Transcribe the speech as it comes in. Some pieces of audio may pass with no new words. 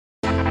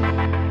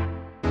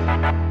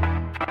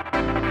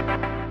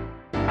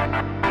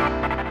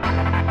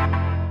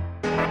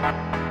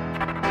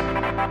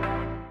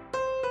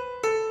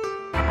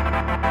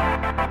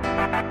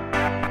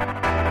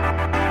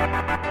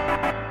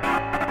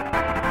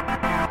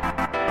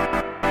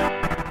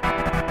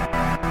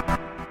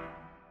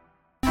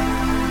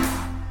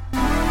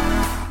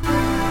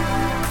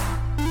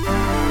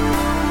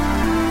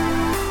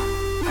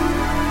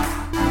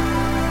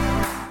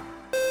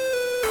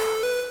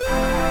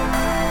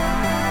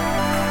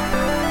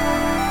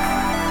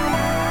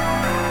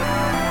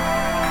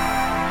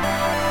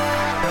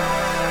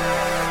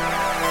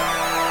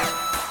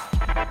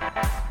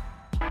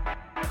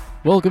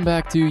Welcome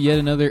back to yet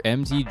another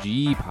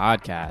MTG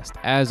podcast.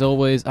 As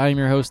always, I'm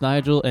your host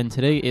Nigel, and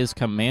today is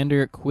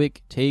Commander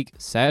Quick Take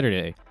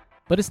Saturday.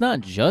 But it's not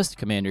just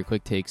Commander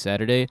Quick Take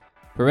Saturday.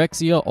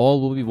 Phyrexia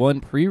All Will Be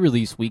One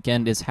pre-release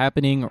weekend is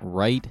happening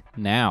right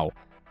now.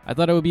 I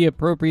thought it would be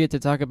appropriate to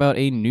talk about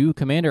a new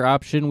commander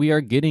option we are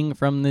getting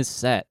from this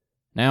set.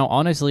 Now,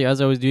 honestly, as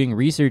I was doing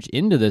research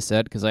into this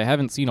set, because I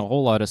haven't seen a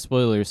whole lot of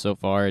spoilers so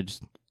far, I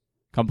just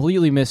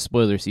completely missed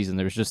spoiler season.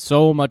 There's just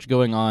so much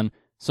going on.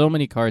 So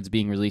many cards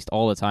being released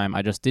all the time,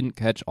 I just didn't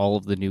catch all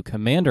of the new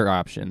commander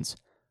options.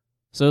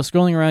 So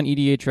scrolling around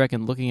EDH Trek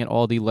and looking at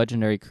all the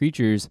legendary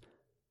creatures,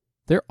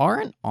 there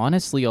aren't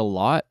honestly a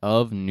lot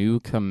of new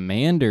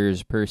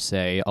commanders per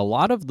se. A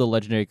lot of the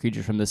legendary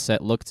creatures from this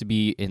set look to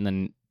be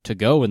to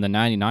go in the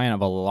 99 of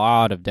a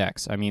lot of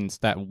decks. I mean, it's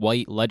that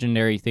white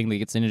legendary thing that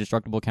gets an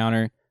indestructible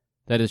counter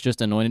that is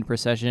just Anointed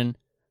Procession.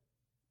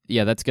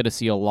 Yeah, that's going to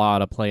see a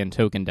lot of play in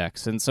token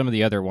decks, and some of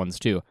the other ones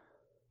too.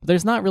 But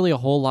there's not really a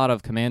whole lot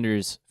of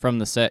commanders from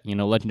the set,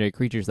 legendary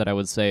creatures that I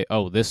would say,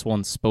 oh, this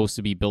one's supposed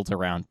to be built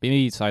around.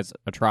 Maybe besides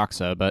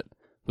Atraxa, but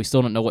we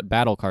still don't know what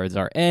battle cards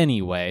are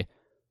anyway.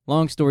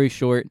 Long story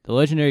short, the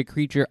legendary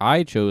creature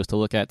I chose to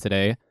look at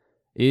today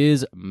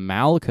is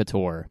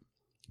Malcator,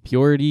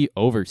 Purity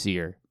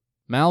Overseer.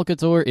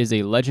 Malcator is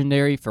a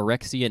legendary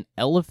Phyrexian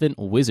elephant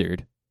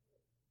wizard.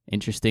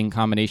 Interesting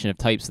combination of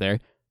types there.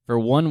 For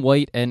 1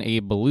 white and a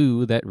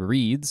blue that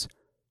reads,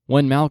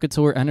 when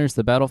Malcator enters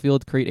the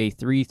battlefield, create a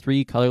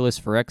 3/3 colorless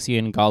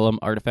Phyrexian Golem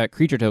artifact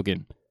creature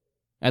token.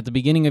 At the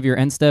beginning of your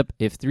end step,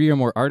 if 3 or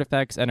more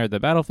artifacts enter the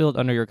battlefield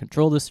under your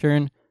control this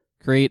turn,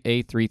 create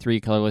a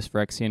 3/3 colorless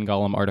Phyrexian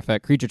Golem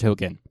artifact creature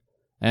token.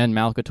 And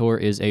Malcator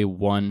is a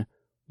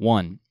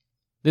 1/1.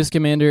 This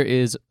commander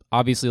is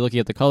obviously looking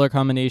at the color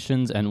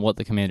combinations and what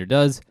the commander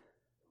does.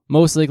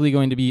 Most likely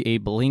going to be a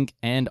blink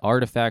and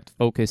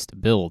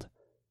artifact-focused build.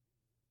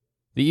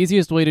 The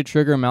easiest way to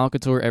trigger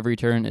Malcator every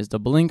turn is to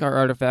blink our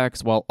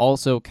artifacts while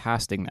also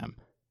casting them.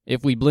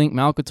 If we blink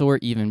Malcator,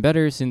 even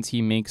better since he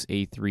makes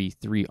a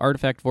 3/3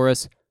 artifact for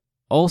us.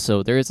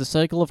 Also, there is a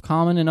cycle of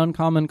common and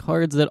uncommon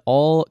cards that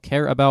all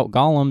care about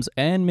golems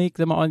and make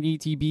them on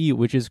ETB,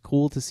 which is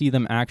cool to see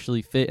them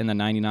actually fit in the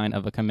 99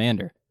 of a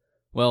commander.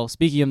 Well,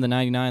 speaking of the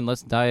 99,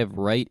 let's dive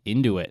right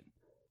into it.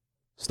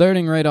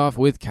 Starting right off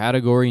with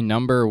category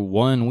number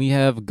 1, we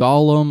have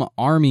Golem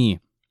Army.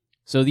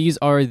 So these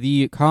are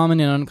the common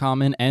and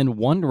uncommon and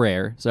one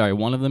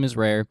of them is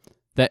rare,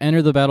 that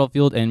enter the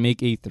battlefield and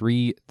make a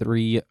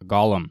 3/3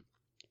 golem.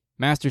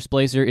 Master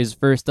Splicer is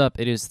first up.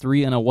 It is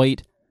 3 and a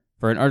white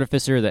for an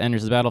artificer that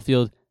enters the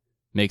battlefield,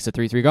 makes a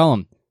 3/3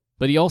 golem.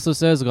 But he also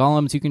says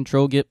golems you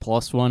control get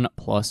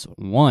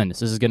 +1/+1.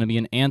 So this is going to be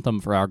an anthem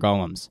for our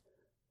golems.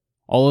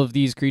 All of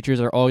these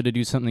creatures are all going to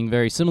do something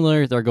very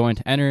similar. They're going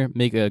to enter,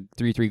 make a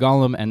 3/3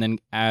 golem, and then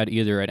add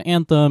either an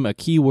anthem, a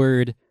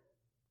keyword.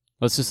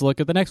 Let's just look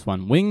at the next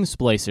one. Wing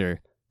Splicer.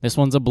 This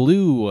one's a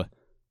blue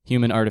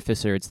human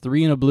artificer. It's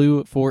 3 and a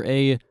blue for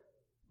a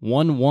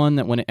 1/1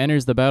 that when it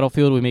enters the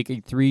battlefield, we make a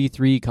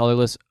 3/3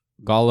 colorless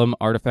golem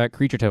artifact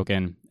creature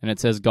token. And it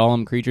says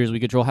golem creatures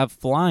we control have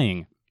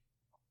flying.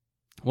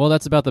 Well,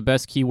 that's about the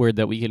best keyword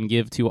that we can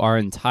give to our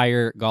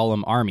entire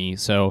golem army,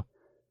 so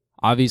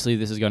obviously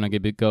this is going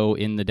to go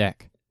in the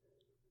deck.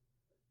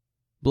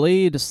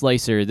 Blade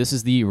Slicer. This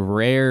is the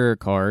rare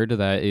card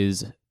that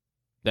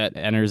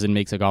enters and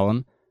makes a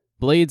golem.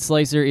 Blade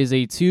Slicer is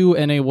a 2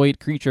 and a white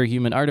creature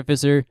human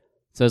artificer. It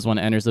says when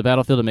it enters the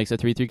battlefield, it makes a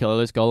 3/3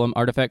 colorless golem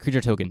artifact creature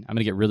token. I'm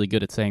going to get really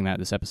good at saying that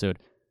this episode.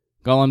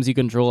 Golems you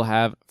control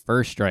have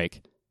first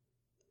strike.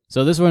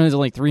 So this one is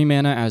only 3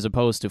 mana as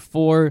opposed to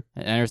 4.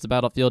 It enters the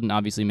battlefield and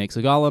obviously makes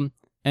a golem,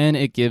 and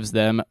it gives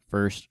them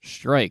first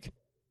strike.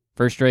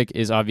 First strike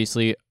is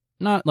obviously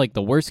not like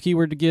the worst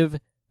keyword to give,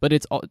 but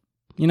it's all,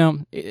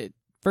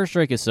 first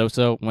strike is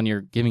so-so when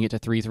you're giving it to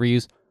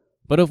 3/3s.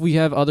 But if we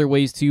have other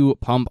ways to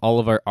pump all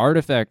of our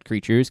artifact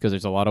creatures, because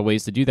there's a lot of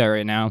ways to do that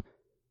right now,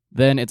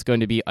 then it's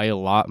going to be a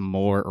lot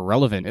more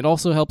relevant. It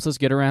also helps us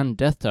get around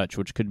Death Touch,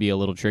 which could be a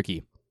little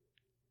tricky.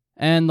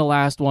 And the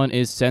last one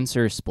is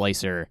Sensor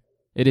Splicer.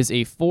 It is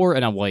a 4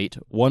 and a white,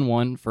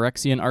 1/1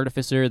 Phyrexian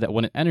artificer that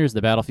when it enters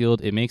the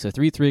battlefield, it makes a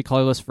 3/3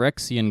 colorless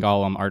Phyrexian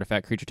golem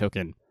artifact creature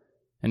token.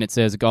 And it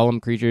says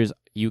golem creatures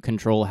you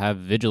control have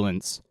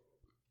vigilance.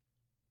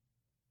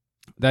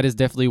 That is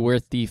definitely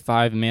worth the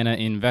 5 mana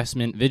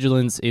investment.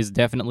 Vigilance is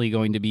definitely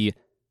going to be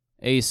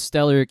a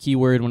stellar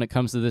keyword when it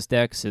comes to this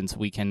deck, since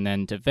we can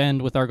then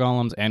defend with our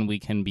golems and we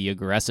can be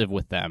aggressive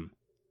with them.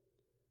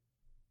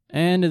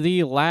 And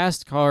the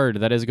last card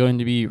that is going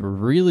to be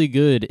really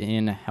good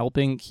in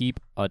helping keep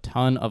a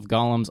ton of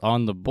golems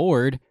on the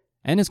board,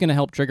 and is going to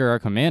help trigger our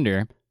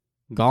commander,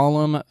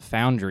 Golem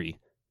Foundry.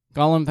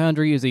 Golem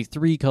Foundry is a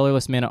 3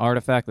 colorless mana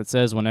artifact that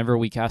says whenever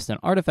we cast an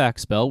artifact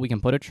spell, we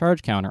can put a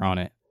charge counter on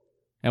it.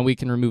 And we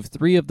can remove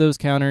 3 of those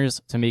counters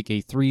to make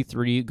a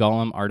 3/3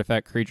 Golem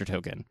artifact creature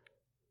token.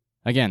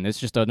 Again, it's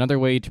just another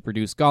way to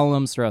produce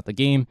golems throughout the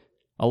game.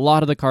 A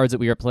lot of the cards that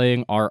we are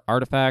playing are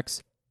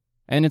artifacts,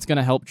 and it's going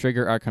to help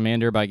trigger our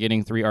commander by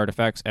getting 3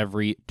 artifacts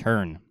every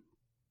turn.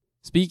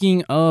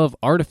 Speaking of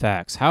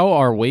artifacts, how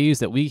are ways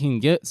that we can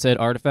get said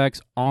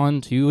artifacts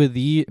onto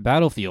the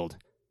battlefield?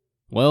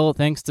 Well,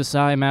 thanks to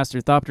Psi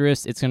Master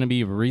Thopterist, it's going to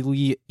be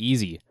really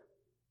easy.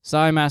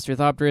 Psi Master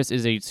Thopterist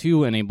is a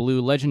 2 and a blue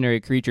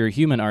legendary creature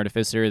human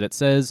artificer that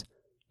says,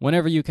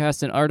 whenever you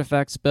cast an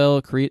artifact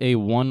spell, create a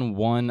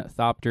 1/1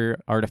 Thopter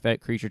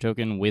artifact creature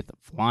token with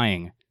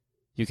flying.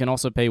 You can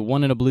also pay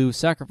 1 and a blue,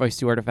 sacrifice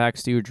 2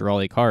 artifacts to draw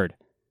a card.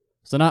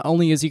 So not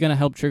only is he going to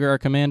help trigger our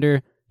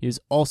commander, he's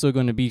also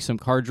going to be some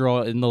card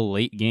draw in the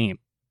late game.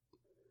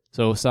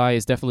 So Psi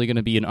is definitely going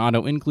to be an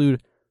auto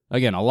include.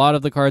 Again, a lot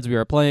of the cards we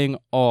are playing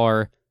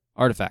are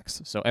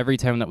artifacts. So every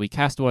time that we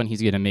cast one,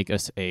 he's going to make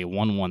us a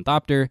 1/1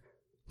 Thopter.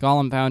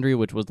 Golem Foundry,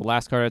 which was the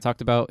last card I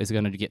talked about, is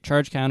going to get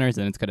charge counters,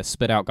 and it's going to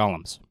spit out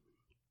golems.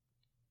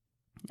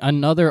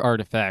 Another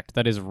artifact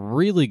that is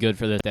really good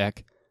for the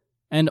deck,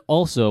 and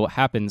also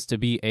happens to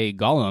be a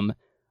golem,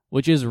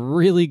 which is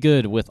really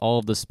good with all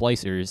of the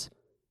splicers,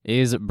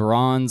 is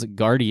Bronze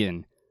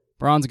Guardian.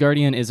 Bronze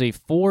Guardian is a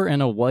 4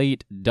 and a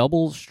white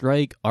double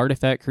strike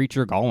artifact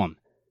creature golem.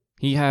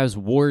 He has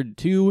Ward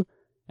 2,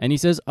 and he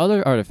says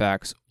other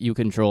artifacts you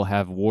control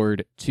have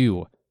Ward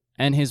 2,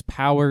 and his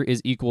power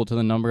is equal to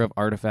the number of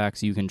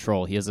artifacts you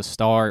control. He has a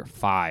star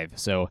 5,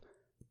 so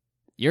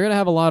you're going to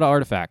have a lot of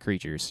artifact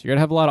creatures. You're going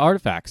to have a lot of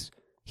artifacts.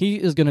 He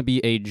is going to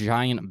be a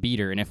giant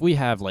beater, and if we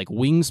have like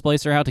Wing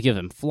Splicer out to give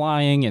him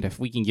flying, and if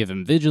we can give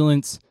him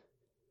vigilance,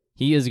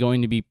 he is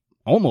going to be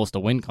almost a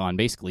win con,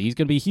 basically. He's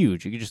going to be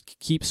huge. You can just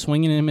keep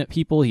swinging him at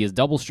people. He has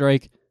double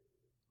strike.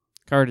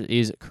 Card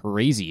is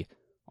crazy.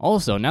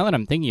 Also, now that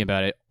I'm thinking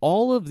about it,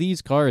 all of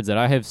these cards that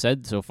I have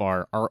said so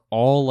far are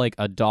all like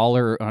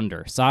 $1 or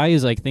under. Psi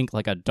is, I think,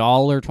 like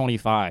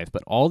 $1.25,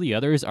 but all the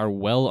others are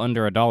well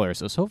under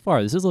 $1. So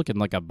far, this is looking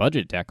like a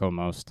budget deck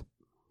almost.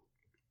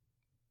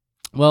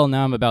 Well,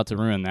 now I'm about to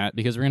ruin that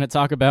because we're going to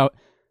talk about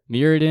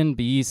Mirrodin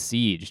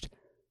Besieged.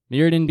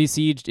 Mirrodin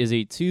Besieged is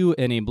a 2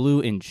 and a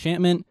blue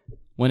enchantment.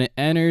 When it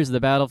enters the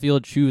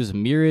battlefield, choose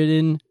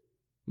Mirrodin,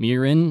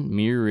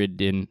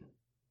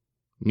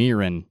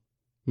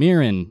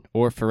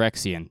 or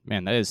Phyrexian.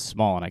 Man, that is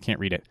small and I can't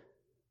read it.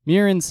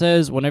 Mirrodin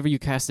says, whenever you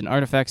cast an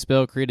artifact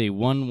spell, create a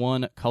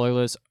 1/1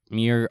 colorless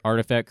mirror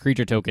artifact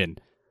creature token.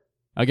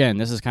 Again,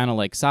 this is kind of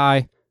like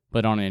Psi,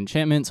 but on an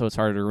enchantment, so it's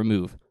harder to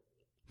remove.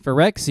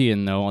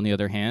 Phyrexian, though, on the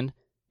other hand,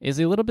 is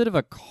a little bit of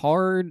a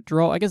card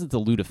draw. I guess it's a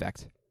loot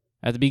effect.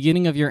 At the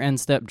beginning of your end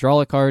step, draw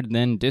a card,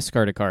 then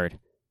discard a card.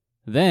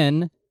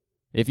 Then,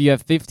 if you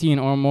have 15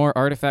 or more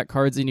artifact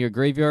cards in your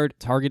graveyard,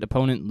 target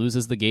opponent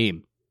loses the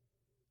game.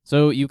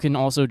 So you can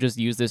also just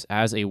use this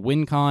as a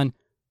win con.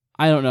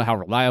 I don't know how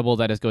reliable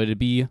that is going to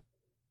be,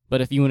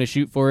 but if you want to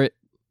shoot for it,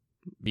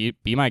 be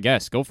my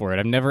guest. Go for it.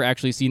 I've never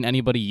actually seen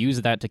anybody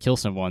use that to kill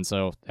someone,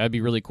 so that'd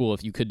be really cool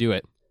if you could do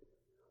it.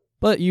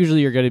 But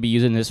usually you're going to be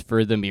using this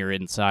for the mirror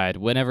inside.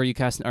 Whenever you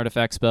cast an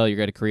artifact spell, you're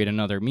going to create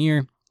another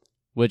mirror,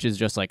 which is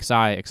just like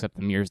Psi, except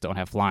the mirrors don't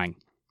have flying.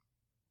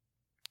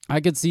 I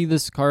could see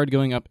this card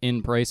going up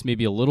in price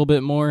maybe a little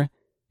bit more.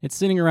 It's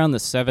sitting around the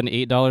 $7 to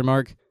 $8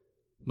 mark,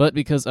 but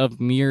because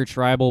of Mirror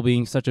Tribal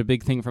being such a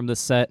big thing from this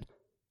set,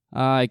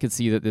 I could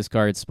see that this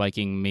card's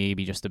spiking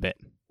maybe just a bit.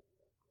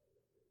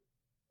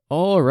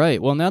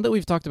 Alright, well now that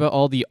we've talked about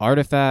all the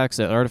artifacts,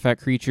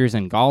 artifact creatures,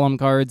 and golem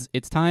cards,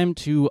 it's time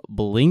to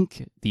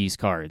blink these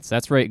cards.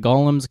 That's right,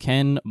 golems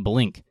can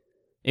blink.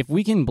 If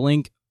we can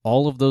blink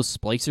all of those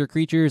splicer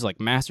creatures like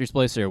Master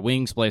Splicer,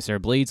 Wing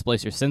Splicer, Blade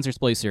Splicer, Sensor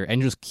Splicer,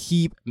 and just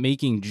keep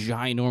making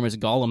ginormous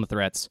golem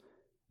threats,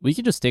 we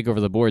can just take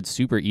over the board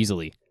super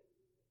easily.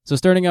 So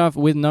starting off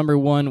with number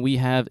 1, we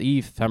have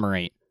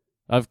Ephemerate.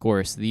 Of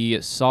course,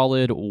 the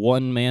solid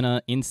 1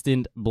 mana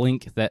instant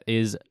blink that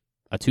is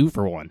a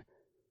 2-for-1.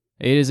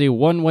 It is a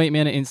 1 white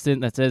mana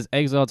instant that says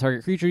exile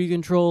target creature you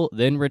control,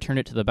 then return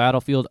it to the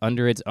battlefield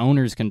under its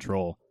owner's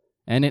control.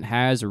 And it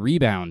has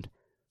Rebound.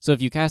 So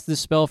if you cast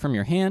this spell from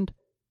your hand,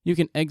 you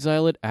can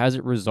exile it as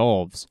it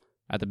resolves.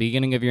 At the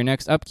beginning of your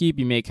next upkeep,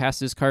 you may cast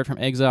this card from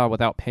exile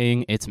without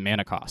paying its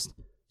mana cost.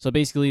 So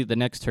basically, the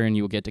next turn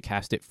you will get to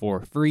cast it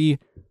for free.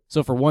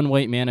 So for 1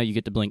 white mana, you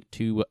get to blink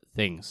 2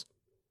 things.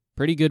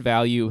 Pretty good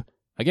value.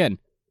 Again,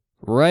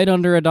 right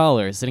under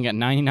 $1, sitting at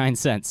 99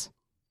 cents.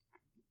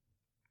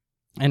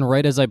 And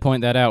right as I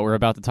point that out, we're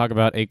about to talk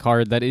about a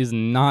card that is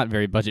not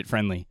very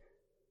budget-friendly.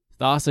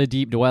 Thassa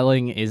Deep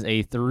Dwelling is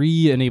a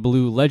 3 and a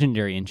blue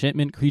legendary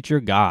enchantment creature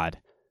god.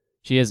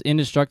 She is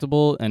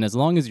indestructible, and as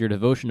long as your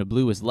devotion to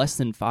blue is less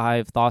than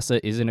 5, Thassa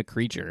isn't a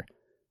creature.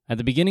 At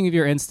the beginning of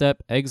your end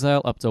step,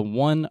 exile up to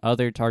 1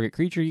 other target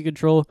creature you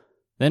control,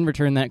 then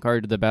return that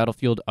card to the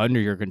battlefield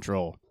under your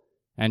control.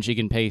 And she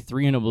can pay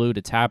 3 and a blue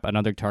to tap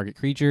another target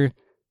creature,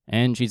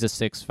 and she's a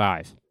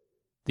 6/5.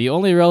 The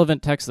only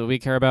relevant text that we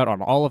care about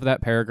on all of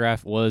that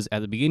paragraph was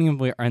at the beginning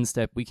of our end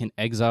step, we can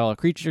exile a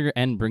creature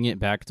and bring it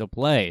back to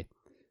play.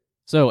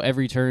 So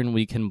every turn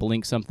we can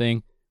blink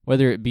something,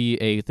 whether it be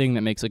a thing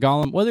that makes a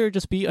golem, whether it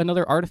just be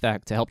another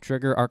artifact to help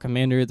trigger our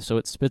commander so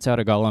it spits out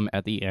a golem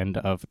at the end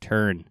of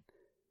turn.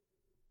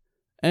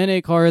 And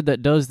a card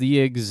that does the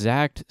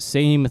exact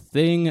same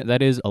thing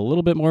that is a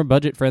little bit more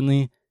budget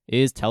friendly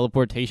is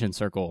Teleportation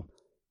Circle.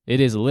 It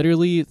is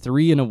literally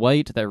 3 in a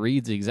white that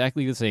reads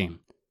exactly the same.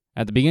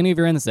 At the beginning of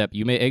your end step,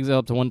 you may exile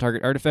up to 1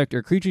 target artifact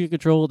or creature you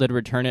control, then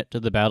return it to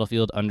the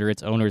battlefield under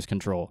its owner's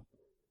control.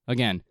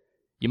 Again,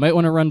 you might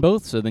want to run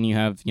both, so then you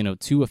have,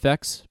 2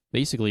 effects.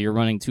 Basically, you're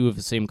running 2 of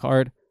the same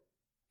card.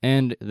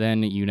 And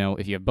then,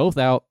 if you have both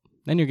out,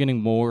 then you're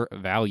getting more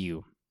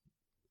value.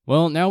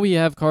 Well, now we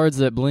have cards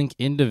that blink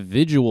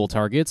individual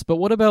targets, but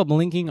what about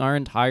blinking our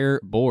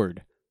entire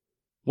board?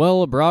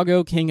 Well,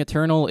 Brago King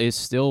Eternal is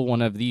still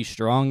one of the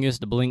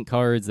strongest blink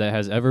cards that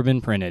has ever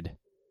been printed.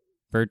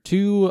 For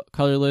 2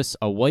 colorless,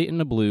 a white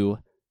and a blue,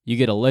 you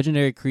get a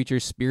legendary creature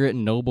Spirit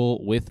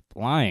Noble with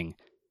flying.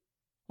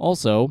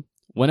 Also,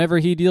 whenever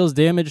he deals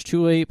damage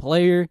to a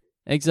player,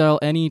 exile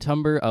any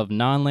number of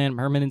non-land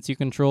permanents you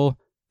control,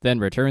 then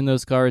return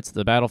those cards to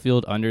the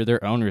battlefield under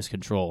their owner's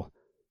control.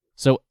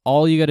 So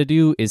all you gotta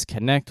do is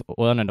connect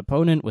an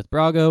opponent with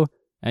Brago,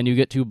 and you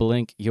get to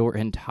blink your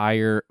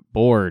entire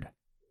board.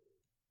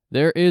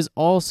 There is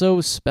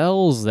also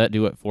spells that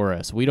do it for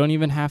us. We don't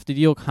even have to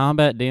deal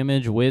combat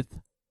damage with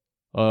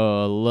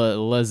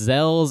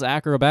Lae'zel's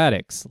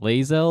Acrobatics.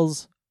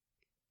 Lae'zel's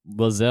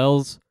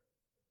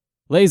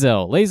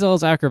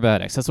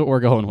Acrobatics. That's what we're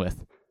going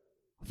with.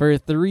 For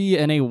 3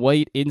 and a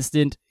white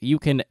instant, you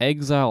can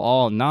exile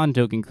all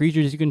non-token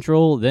creatures you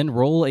control, then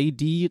roll a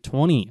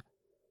d20.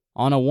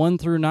 On a 1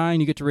 through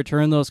 9, you get to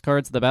return those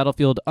cards to the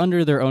battlefield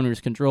under their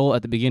owner's control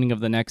at the beginning of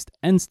the next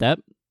end step.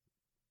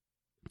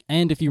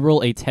 And if you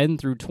roll a 10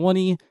 through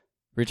 20,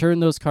 return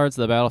those cards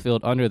to the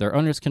battlefield under their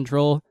owner's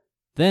control,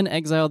 then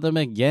exile them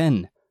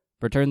again.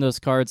 Return those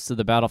cards to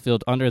the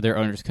battlefield under their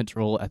owner's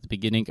control at the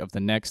beginning of the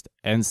next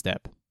end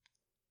step.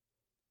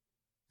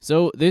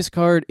 So this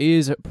card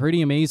is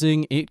pretty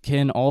amazing. It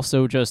can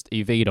also just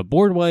evade a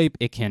board wipe.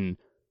 It can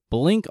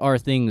blink our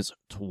things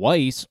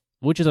twice,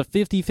 which is a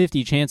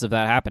 50-50 chance of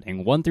that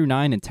happening. 1 through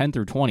 9 and 10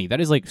 through 20.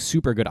 That is like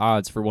super good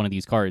odds for one of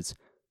these cards.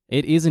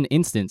 It is an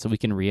instant, so we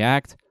can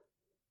react.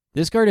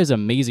 This card is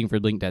amazing for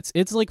blink decks.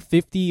 It's like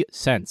 50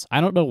 cents.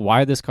 I don't know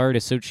why this card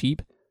is so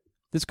cheap.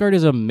 This card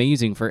is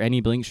amazing for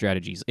any blink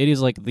strategies. It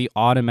is like the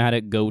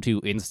automatic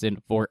go-to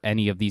instant for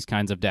any of these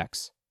kinds of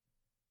decks.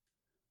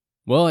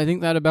 Well, I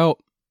think that about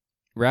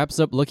wraps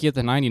up looking at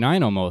the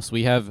 99 almost.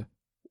 We have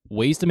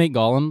ways to make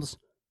golems,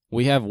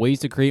 we have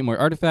ways to create more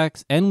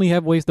artifacts, and we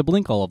have ways to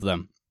blink all of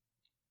them.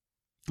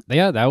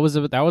 Yeah, that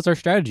was our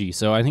strategy.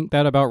 So I think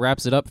that about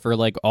wraps it up for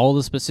like all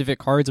the specific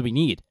cards we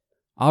need.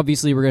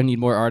 Obviously, we're going to need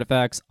more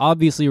artifacts.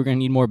 Obviously, we're going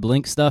to need more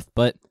blink stuff,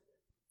 but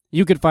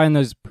you could find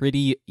those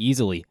pretty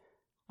easily.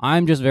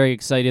 I'm just very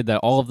excited that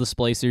all of the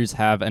splicers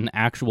have an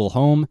actual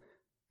home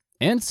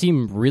and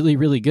seem really,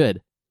 really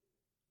good.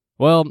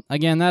 Well,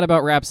 again, that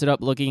about wraps it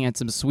up looking at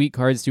some sweet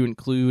cards to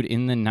include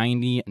in the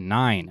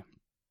 99.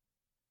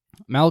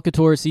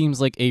 Malcator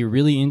seems like a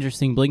really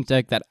interesting blink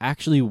deck that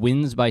actually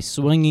wins by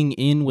swinging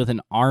in with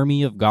an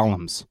army of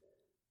golems.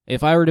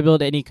 If I were to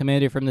build any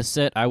commander from this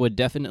set, I would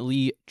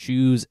definitely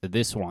choose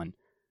this one.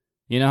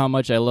 You know how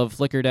much I love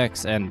flicker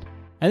decks, and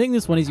I think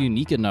this one is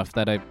unique enough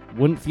that I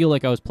wouldn't feel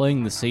like I was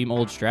playing the same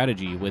old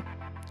strategy with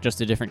just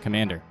a different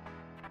commander.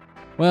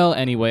 Well,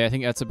 anyway, I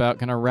think that's about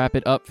going to wrap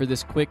it up for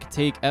this quick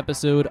take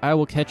episode. I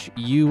will catch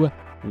you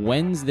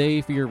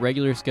Wednesday for your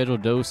regular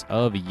scheduled dose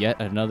of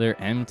yet another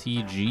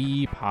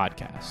MTG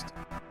podcast.